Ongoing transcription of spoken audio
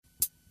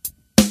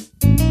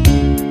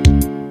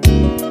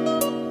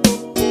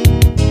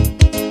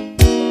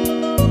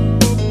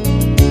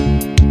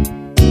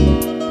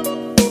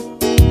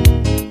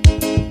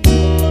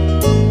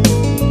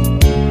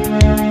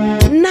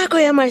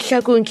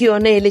Mahlakung ke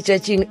yone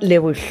letšatšing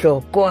le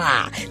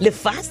bohlokwa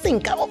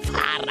lefaseng ka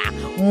bophara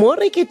mo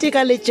re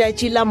keteka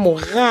letšatši la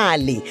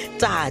mogale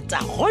tata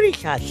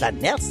Rolihlahla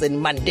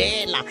Nelson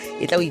Mandela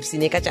e tla o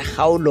ipsine ka tša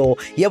kgaolo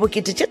ya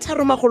bokete tše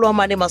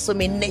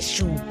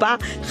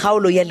 347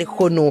 kgaolo ya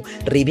lekgono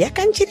re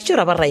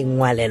beakantšheditšo ra ba ra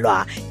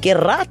ingwalelwa ke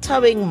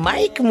Rathabeng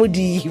Mike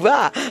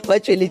Modiba ba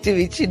tšweletše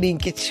metšhineng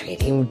ke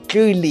Tšhwene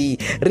Mtluli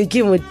re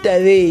ke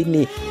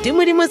Motabene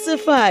Dimodimo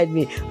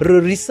Sefane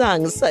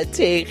Rorisang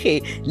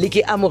Sathege le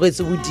ke amogetse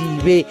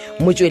bodibe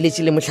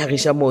motšweletši le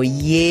mohlagiša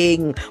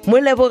moyeng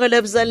molebogele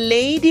bza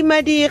Lady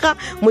Madira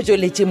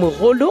motšweletši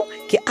mogolo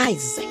ke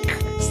Isaac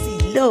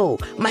Silo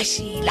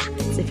Mashila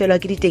sefelwa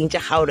ke diteng tša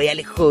kgaolo ya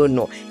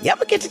lekgono ya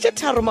bokete tša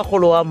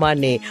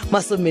 347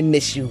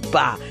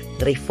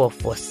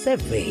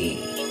 3447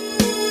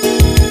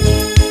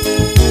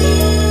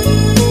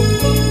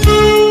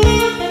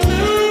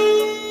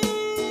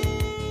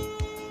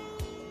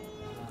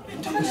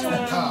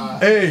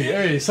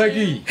 Hey,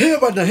 Saki. He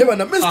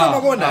bana, Mr.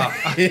 Mabona.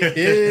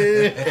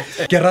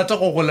 Ke rata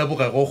go go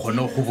leboga go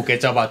kgone go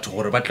boketsa batho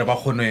gore ba tle ba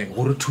kgone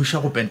go re thusha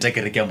go penta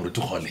kereke ya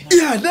moruti gole.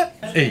 Yana.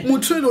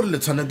 Motho ene o re le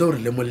tshwana da o re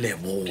le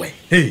molebowe.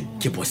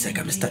 Ke bose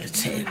ka Mr.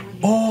 Lethebe.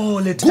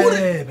 Oh,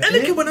 Lethebe. Ene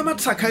ke bona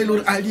mathaka ile o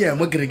re a dia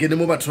mo kerekeng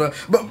mo batho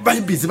ba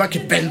busy ba ke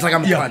penta ka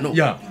mokgwano.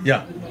 Yeah.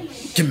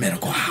 Ke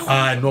mmereko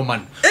gago. No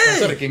man.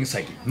 Sorry king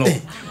Saki. No.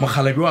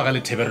 Mogalabi wa ga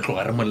Lethebe re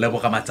tloga re mo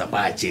leboga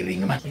matsapa a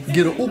tšering man.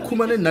 Ke re o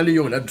khumane nna le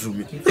yona drumi.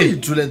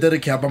 Dule there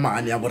ke apa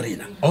maane ya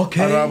borena.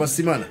 Okay. Ara ba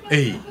simana.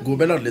 Go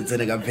bela le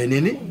tsene ka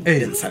veneni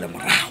e nsale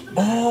morao.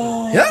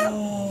 Oh. Ya.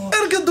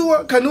 Erke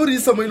doa kanori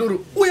sa mo iloro.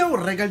 O ya o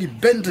reka di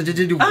bend je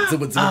di botse.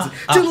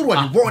 Tse lo wa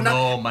di bona.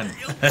 No man.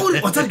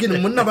 O tsa ke ne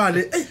monna ba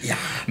le. Ya.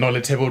 No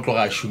Lethebe o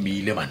tloga a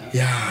shumile man.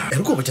 Ya.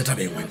 Ere go botsa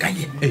tabengwe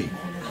kaye.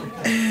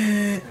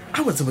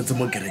 A botse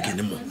mo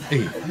kerekeng mo.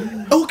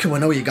 Okay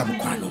bona o e ka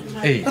mokhwano.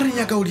 Re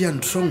nyaka o di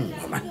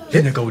antshongwa man.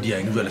 Le ne ka o di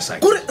ang jwa le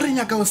Saki. Gore re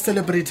nyaka o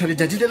celebrate le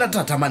jadi la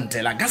Tata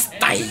Mandela ka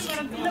style.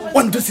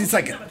 Wa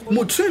ntosisa ke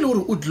motho le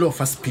gore o tlo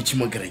fa speech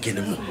mo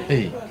kerekeng mo.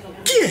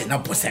 Ke ena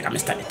bosse ka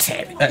Mr.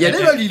 Lethebe. Ya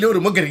le ba ile gore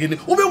mo kerekeng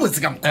o be botse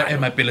ka mokhwano.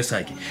 Mapele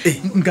Saki.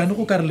 Nkane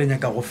go ka re le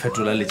nyaka go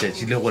fetola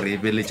letšatši le gore e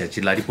be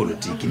letšatši la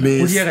dipolitiki.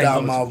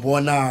 Mr.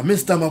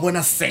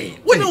 Mabona se.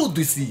 Wena o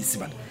dusisi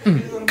bana.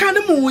 Kana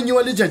monye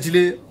wa letšatši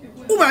le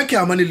o ba ke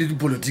amane le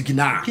dipolitiki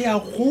na ke a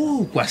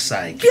go kwa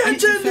Saki ke a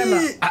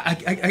jele a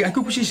ke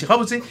khušiše ga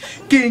botse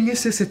ke eng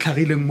se se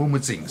tlhagileng mo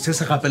motseng se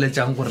se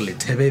gapeletšang gore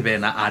Lethebe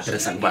bena a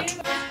adressang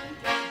batho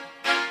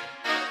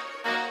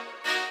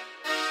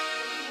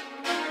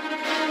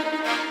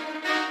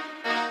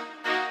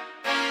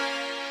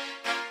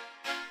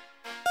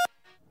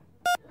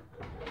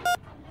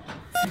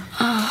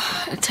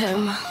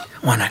Tema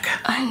ngwanaka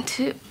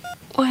anti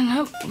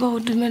wena ba o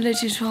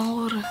dumeletše jwang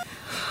gore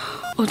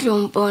o tlo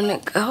mpone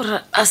ka gore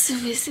a se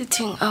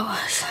visiting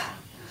hours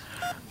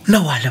la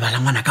wa lebala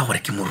ngwana ka gore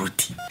ke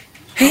moruti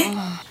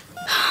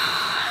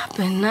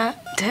bena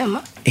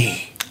Tema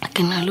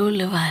ke na le o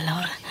lebala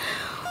gore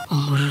o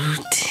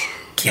moruti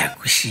ke a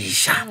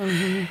kwešiša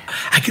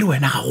a ke re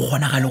wena ga go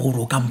gona ga le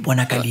gore o ka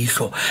mpona ka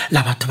leihlo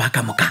la batho ba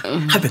ka moka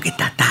gape ke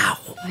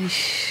tatago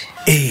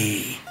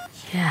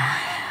ya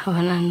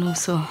bona no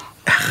so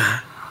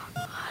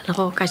le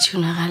go ka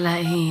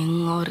tshunagala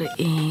eng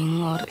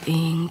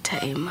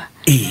Tema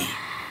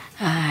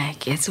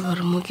ke tse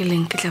gore mo ke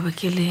leng ke tla ba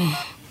ke le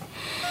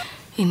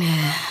in a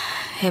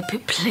happy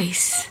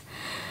place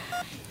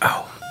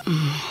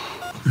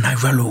na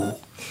jalo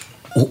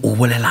o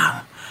bolelang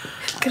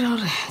ke re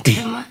gore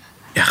Tema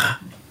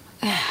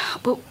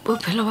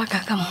bophelo ba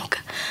ka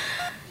moka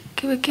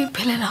ke be ke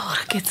phelela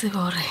gore ke tsebe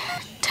gore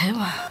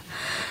Tema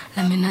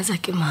la mina tsa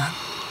ke mang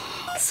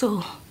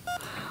so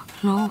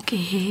no ke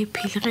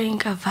happy le ge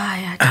nka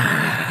vaya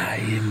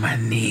ai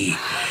mane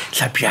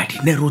hlapiadi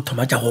ne ro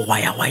thoma tja go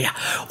waya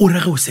o re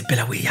ge o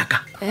sepela we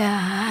yaka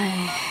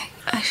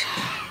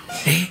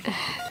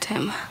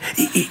Tema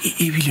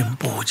e bile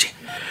mpotse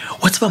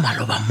o tseba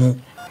maloba mo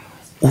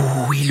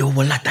o ile o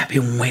bolla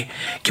tabengwe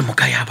ke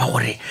moka ya ba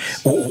gore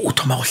o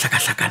thoma go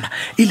hlakahlakana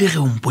ile ge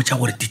o mpotsa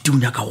gore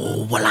titiunya ka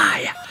go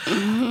bolaya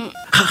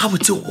ga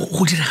botse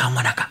go direga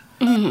ngwanaka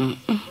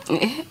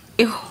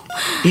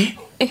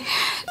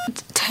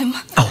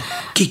Tema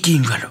ke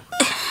eng jalo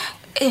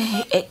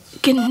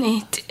ke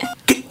nnete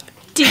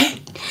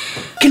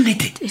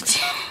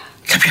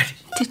hlapiadi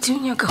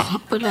titiunya ka go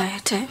mpolaya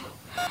Tema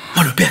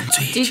malope a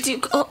ntswetse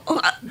o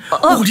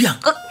diang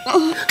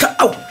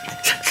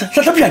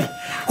hlapiadi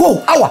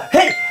awa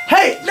hey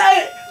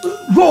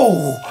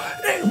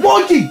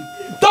Moki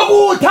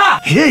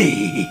Tokuta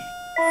hey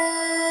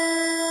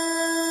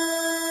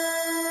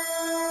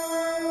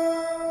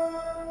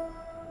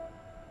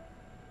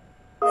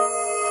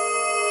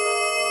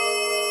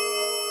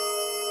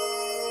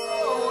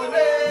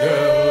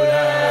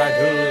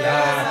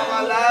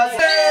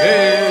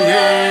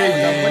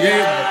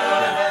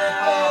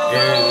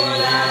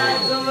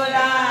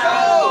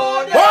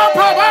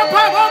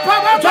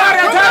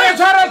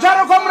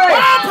Tshwara comrade.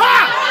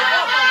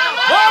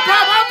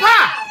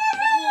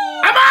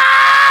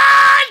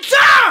 Amandla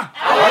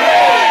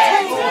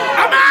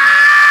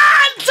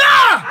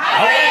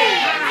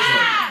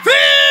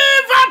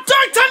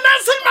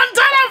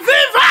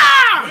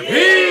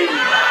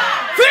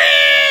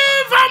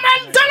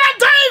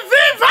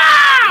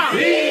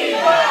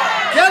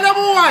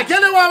ke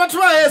le wa batho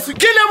ba yesu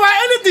ke le wa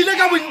ene dile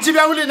ka bontsi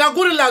bja bolena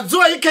gore la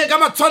tsoa ke ka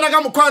matshwana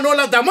ka mokgwana o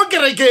la da mo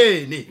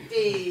kerekene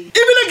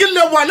ebile ke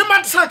le wa le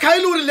matsaka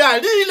ile gore le a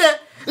dile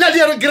la di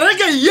re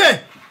kereke ye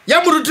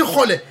ya moruti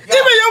gole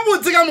ebe ye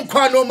botse ka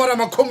mokgwana o mara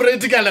ma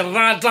comrade ka le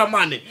rata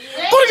mane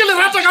gore ke le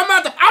rata ka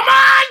mata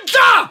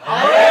amandla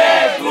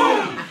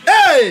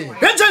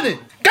bentšane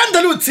ka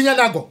nta le o tsenya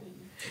nako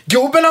ke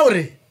opela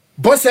gore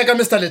boss ya ka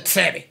Mr.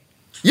 Lethebe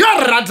yo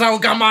rata o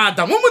ka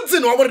mata mo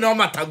motseng wa borena wa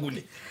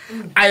Mahlakung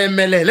a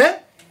emelele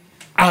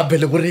a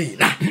bele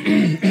borena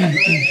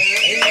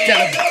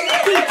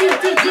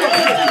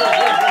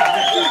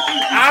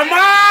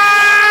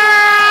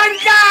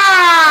amandla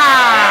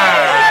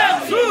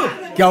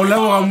ke a o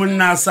leboga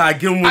monna sa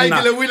ke monna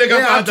ke le buile ka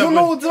mata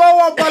o tseba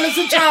wa pa le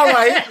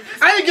setšhaba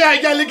ai ke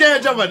a le ke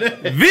ja bana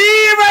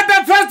viva the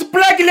first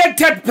black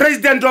elected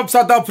president of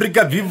South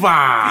Africa viva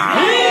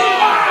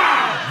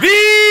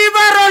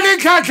viva role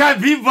tlhatlha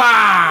viva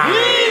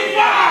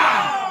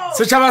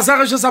setšhaba sa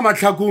gešo sa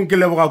Mahlakung ke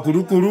leboga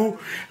kudu-kudu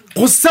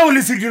go seo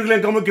le se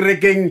dirileng ka mo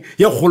kerekeng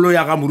ye kgolo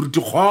ya ga moruti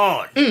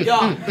kgole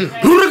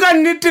ruri ka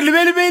nnete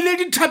lebelebeile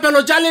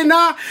dithapelo tša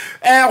lena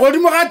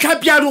godimo ga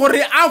tlhapiadi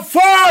gore a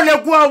fole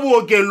kua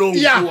bookelong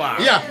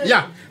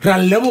ra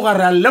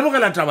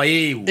lebogela taba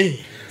eo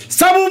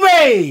sa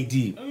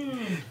bobedi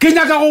ke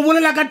nyaka go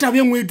bolela ka taba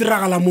e nngwe e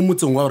diragala mo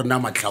motseng wa rena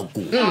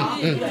Mahlakung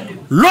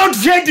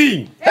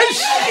loadshedding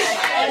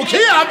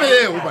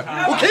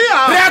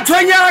re a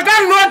tshwenyega ka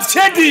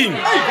loadshedding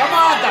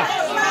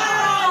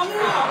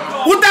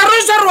o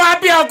tarosa re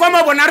apea kwa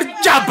mabona re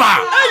tšapa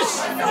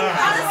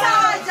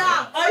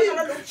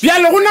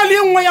bjale go na le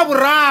nngwe ya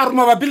boraro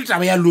mabapi le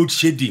taba ya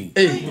loadshedding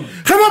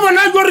ge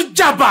mabona jo re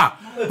tšapa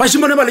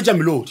bašimane ba letša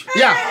melodi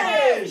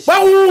ba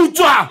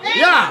utswa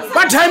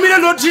ba thaimile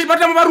loti ba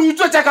tama ba re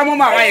utswa tša ka mo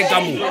magae ka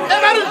mo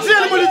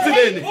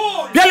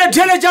bjale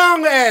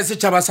theletšang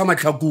setšhaba sa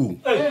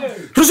Mahlakung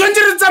re swantse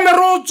re tsame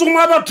re o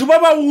tsoma batho ba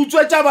ba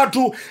utswa tša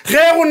batho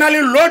ge go na le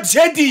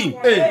loadshedding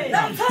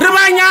re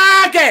ba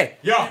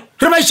nyake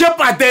re ba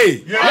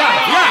shepate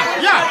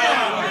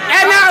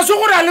ene a se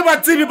gore a le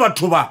batsebi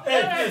batho ba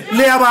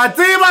le ya ba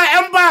tseba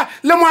empa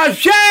le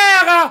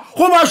moafega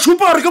go ba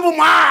šupa gore ke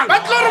bomang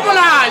ba tlo re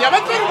bolaya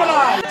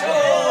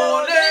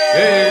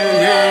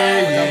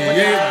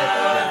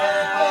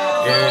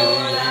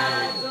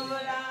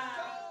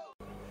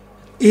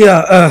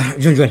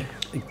Junjun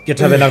ke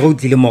thabela go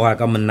tlile moga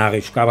ka monna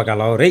ge ka baka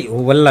la gore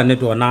o bolla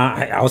nete ona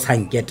a o sa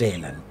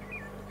nketela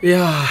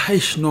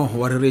no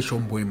wa re re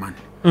shomboy man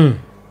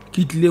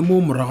ke tlile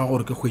mo moraga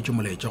gore ke kgwetse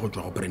molaetša go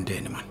tswa go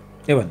Brandon man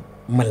bona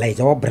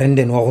molaetša wa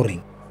Brandon wa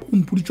goreng o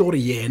mpoditse gore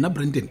yena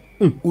Brandon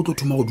o tlo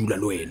thoma go dula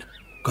le wena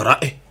kara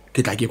ke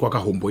tla ke kwa ka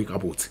homeboy ka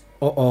botse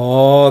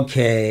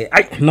okay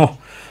no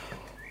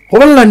go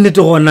bolla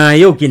nnete gona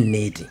yeo ke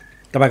nnete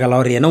ka baka la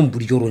gore yena o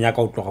mpoditse gore o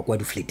nyaka o tloga kwa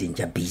di-flateng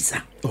tša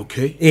bisa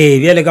okay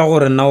bjale ka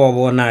gore nna wa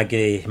bona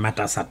ke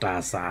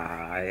matasatasa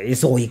e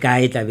se go e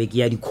kae tlabe ke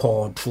ya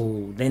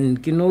di-courto then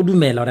ke no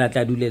dumela gore a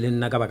tla dule le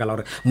nna ka baka la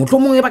gore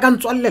motlho mongwe ba ka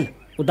ntswalela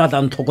o tla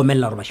tla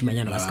ntlhokomelela gore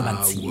bašimanyana ba se ke ba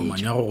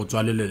ntshimanyago go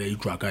tswalelela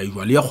itswa ka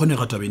ijwa le ya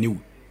kgonega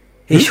tabenewe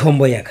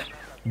hombo yaka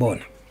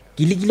bona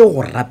ke lekile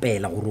go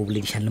rapela gore o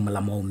boledišane le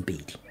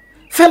molamaompedi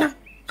fela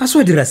ga se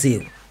wa dira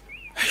seo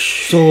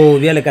so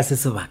bjale ka se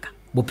sebaka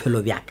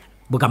bophelo bjaka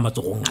bo ka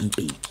matsogong a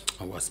mpedi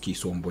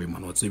awaskisomboy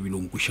man wa tsebile o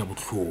nkuša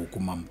botlhoko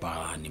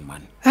mampane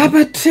man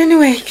but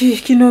anyway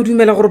ke no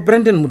dumela gore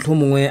Brandon motlho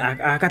mongwe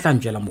a ka tla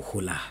ntšwela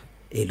mogola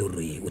e le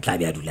gore o tla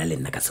be a dula le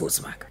nna ka seo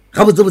sebaka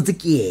ga botsebotse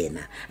ke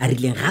yena a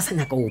rileng ga a sa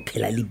nyaka o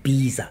phela le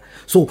bisa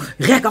so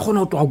ge a ka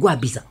kgona go tloga kua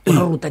bisa o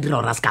ra re o tla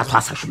dira gore a se ka tlho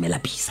a sa šomela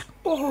bisa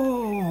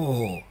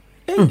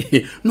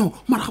no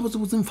mara ga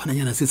botsebotse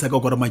mfananyana se sa ka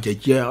gore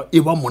matšatši e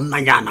ba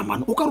monnanyana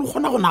man o ka re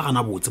kgona go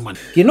nagana botse man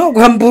ke no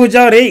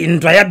kwampotsa gore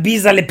ntwa ya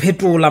bisa le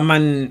phetola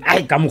man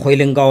ai ka mokgwa e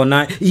leng ka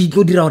ona e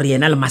tlo dira gore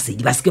yena le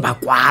Masedi ba se ke ba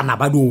kwana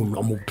ba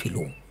dolwa mo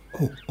bophelong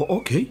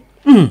okay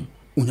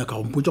o nyaka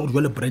go mpotsa gore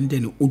jwa le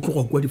Brandon o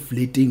tloga kwa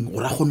di-flateng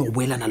gore a kgone go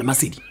boelana le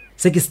Masedi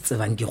se ke se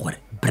tsebang ke gore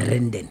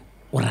Brandon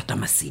o rata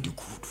Masedi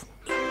kudu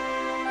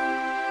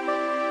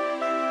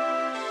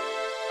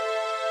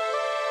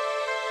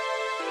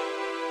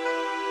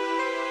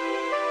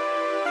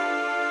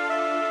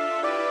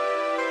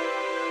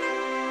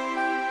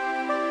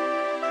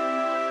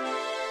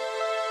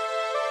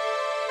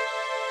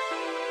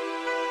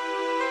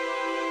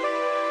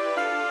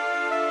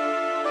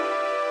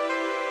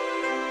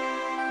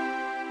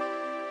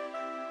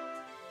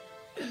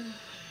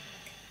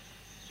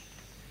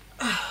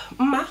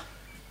Mma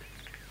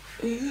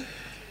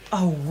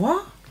aowa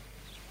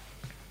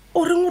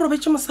o reng o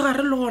robetse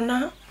mosegare le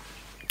gona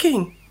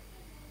keng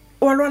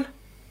wa lwala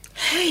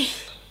hei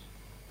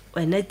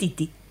wena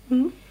titi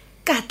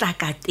ka tla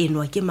ka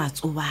tenwa ke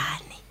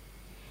matsobane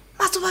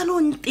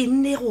o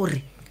ntenne gore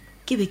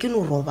ke be ke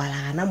no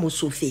robala gana mo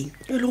sofeng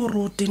e le gore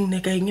o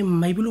tenne ka eng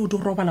mma ebile o di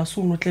robala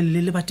se o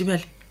notlelele le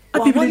batebele a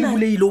bibele le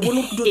buleile o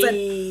bone go tsena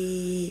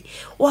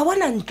wa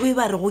bona ntwe e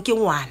ba re go ke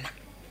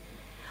ngwana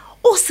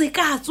o se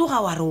ka tsoga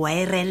wa re wa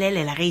e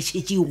relelela ga e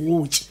šetse e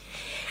gotse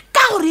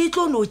ka gore e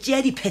tlo no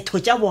tšea diphetho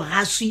tša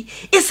bogaswi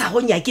e sa go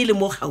nyake le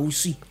mo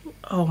gauswi.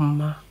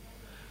 Mma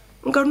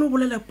nka no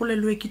bolela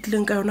polelo e ke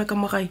tlileng ka yona ka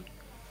mogae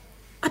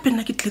ape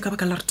nna ke tlile ka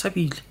baka la re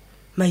Thabile.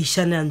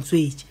 Maišane a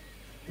ntswetse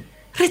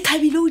re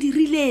Thabile o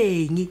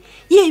dirileng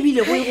ye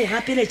ebile go e go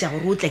gapeletša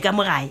gore o tle ka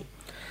mogae.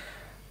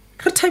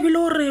 Re Thabile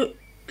gore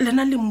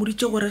lena le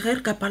mmoditše gore ge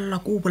re ka palela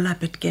ko o bola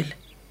petkele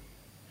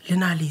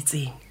lena a le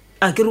itseng.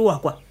 A ke re wa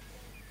kwa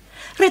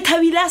re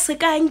Thabile a se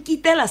ka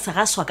nkitela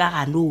segaswa ka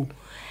ganong.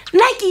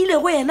 Nna ke ile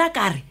go yena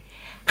kare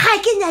ga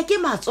ke nyake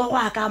matsogo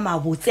a ka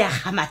mabotse a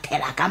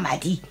gamathela ka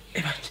madi.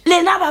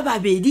 Lena ba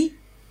babedi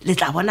le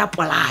tla bona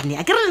polane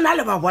a ke re lena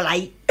le ba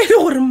bolai. E le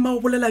gore mma o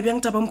bolela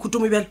bjang taba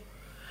mokhutomo bjalo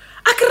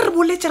a ke re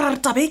boletse ra re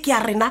taba e ke ya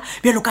rena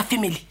bjalo ka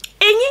family.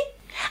 Eng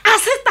a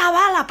se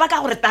taba lapa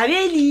ka gore tabe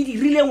e le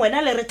dirileng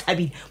wena le re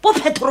Thabile bo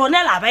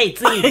Petronela ba e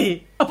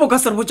tsene. Apo ka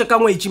se re botse ka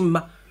ngwetši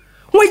mma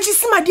ngwetši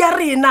se madi a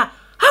rena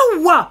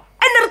hawa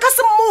ene re ka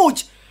se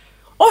mmotse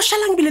o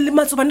shalang bile le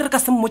Matsobane re ka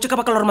se mmotse ka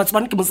baka la gore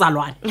Matsobane ke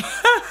motsalwane.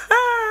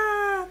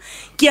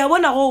 Ke a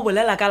bona go o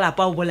bolela ka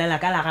lapa o bolela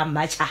ka la ga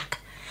Mmatšhaka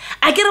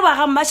a ke re ba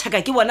ga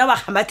Mmatšhaka ke bona ba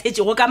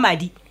gamathetšego ka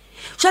madi.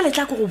 Jwale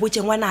tla ko go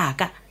botse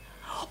ngwanaka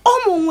o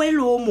mongwe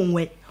le o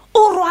mongwe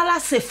o rwala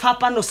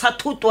sefapano sa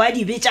thoto ya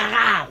dibe tša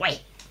gagwe.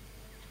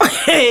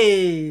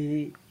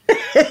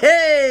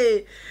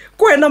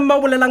 Ko wena mma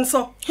o bolelang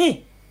so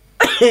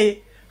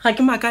ga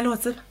ke makale wa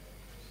tseba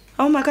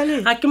a o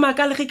makale ga ke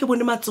makale ge ke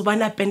bone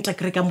Matsobane a penta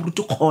kere ka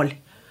moruti kgole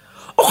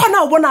o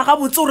kgona o bona ga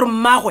botse gore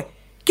mmagwe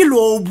ke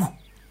lobu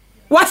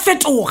wa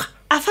fetoga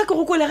a fa ke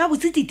go kwele ga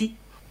botse titi.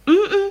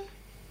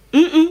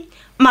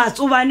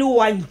 Matsobane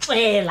wa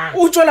ntšwela.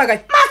 o tšwela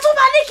kae?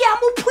 Matsobane ke a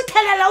mo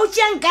phuthelela o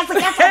tšeang ka se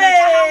ka tsena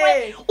tša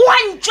gagwe wa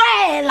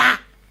ntšwela.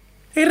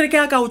 e re ke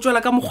a ka o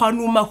tšwela ka mokgwane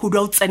o mahodu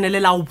a o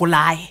tsenelela o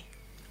bolae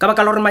ka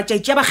baka la gore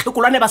matšatši a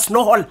bakgekolwane ba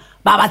senogola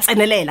ba ba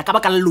tsenelela ka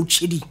baka la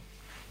loadshedding.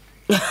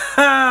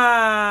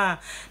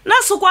 Na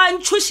se kwa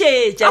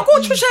ntšhošetša a ko o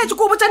tšhošetše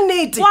ko o botsa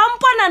nnete wa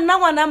mpona nna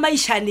ngwana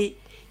Maišane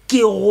ke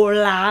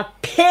gola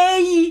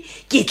pay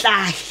ke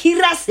tla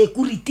hira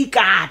security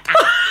kata.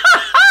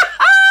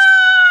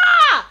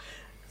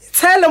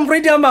 tshele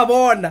moredi a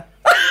mabona.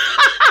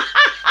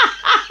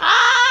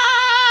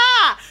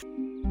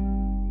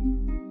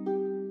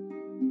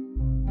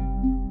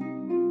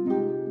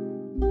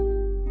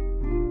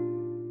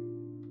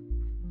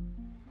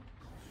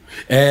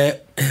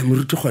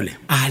 moruti kgole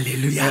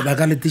Haleluya. ba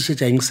ka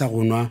letišetša eng sa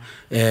go nwa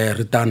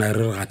re tana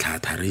re re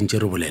gatlhatha re ntše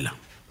re bolela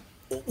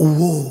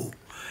wo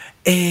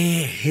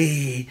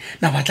he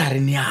na batla re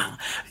nyang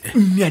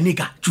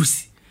myaneka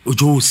juice o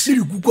jose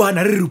le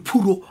kukwana re re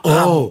phuro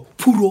Oh.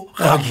 phuro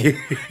okay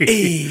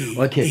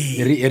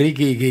re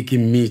ke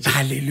mmitše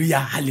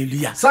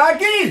haleluya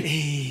saki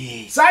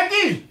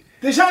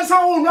tiša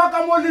sa go nwa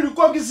ka mo le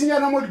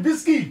dikokisenyana mo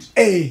dibiscuit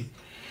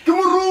ke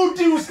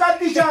moruti o ska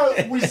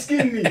tiša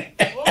whiskini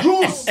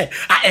juice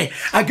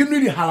a ke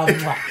nwe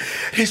dihalama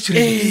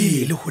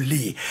le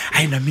gole a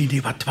ena mene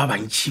batho ba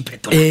bantšhi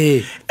Phetola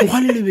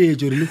nkgwane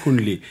lebetso re le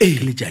kgonle ke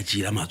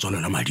letšatši la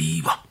matswalo la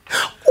madiba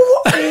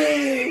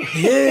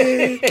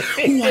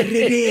wa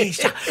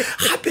rereša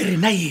gape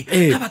rena ye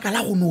ka baka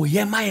la go no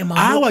emaema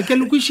awa ke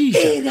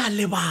lekwešiša re a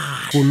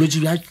lebala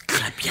bolwetse bja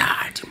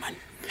tlhapjadi man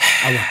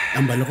awa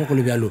amba le go go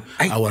le bjalo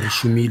awa re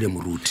šomile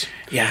moruti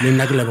le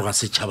nna ke leboga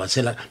setšhaba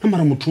sela na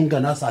mara mothong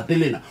kana a sa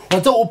telena wa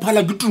tse o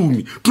phala ke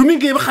tumi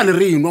ke e begale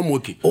re enwa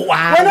moke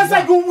wena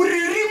sa ke o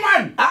boriri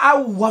man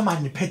aowa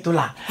mane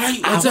Phetola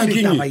wa tseba ke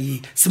eng? taba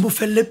ye se mo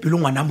felele pelo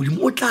ngwana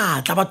modimo o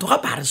tlatla batho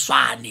gape ga re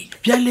swane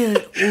bjale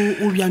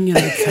o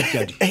bjangela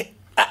tlhapjadi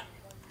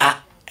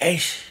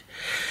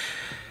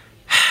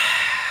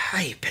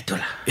ai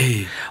Phetola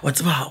wa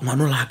tseba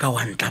ngwana o la ka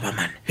wa ntaba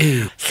mane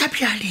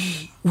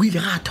hlapjale o ile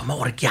ga a thoma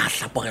gore ke a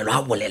hlapogelo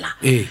a bolela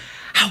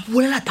a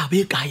bolela taba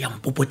e ka yang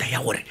popota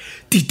ya gore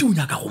tite o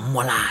nyaka go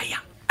mmolaya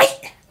a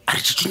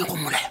re tšetšenya go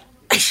molaya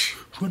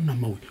jo nna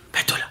mawe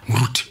Phetola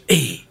moruti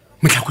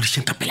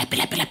motlhakodišeng ka pela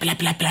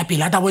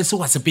a tabo e se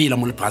wa sepela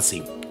mo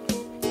lephaseng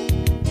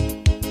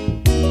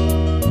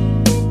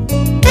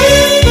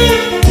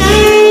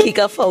ke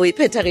ka fao e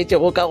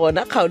phethagetšego ka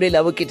gona kgaolo e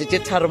la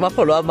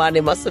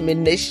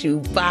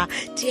 3,487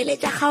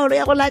 teeletša kgaolo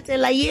ya go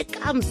latela ye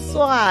ka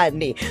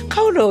mswane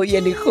kgaolo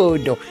ya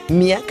lekgono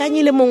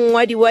meakanyi le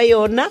mongwadi wa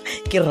yona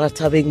ke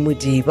Rathabeng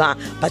Modiba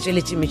ba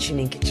tšweletše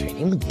metšhineng ke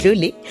Tšhweni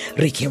Mtlole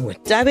re ke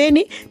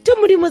Motabene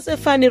Tumodimo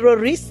Sefane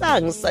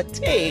Rorisang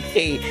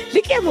Sathege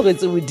le ke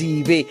amogetse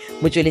Modibe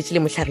motšweletše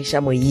le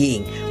mohlagiša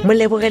moyeng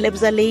molebogele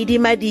bza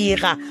Lady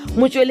Madira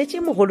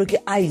motšweletše mogolo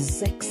ke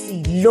Isaac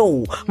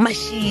Silo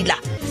Mashila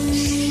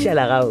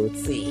Shala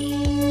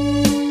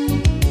gautse.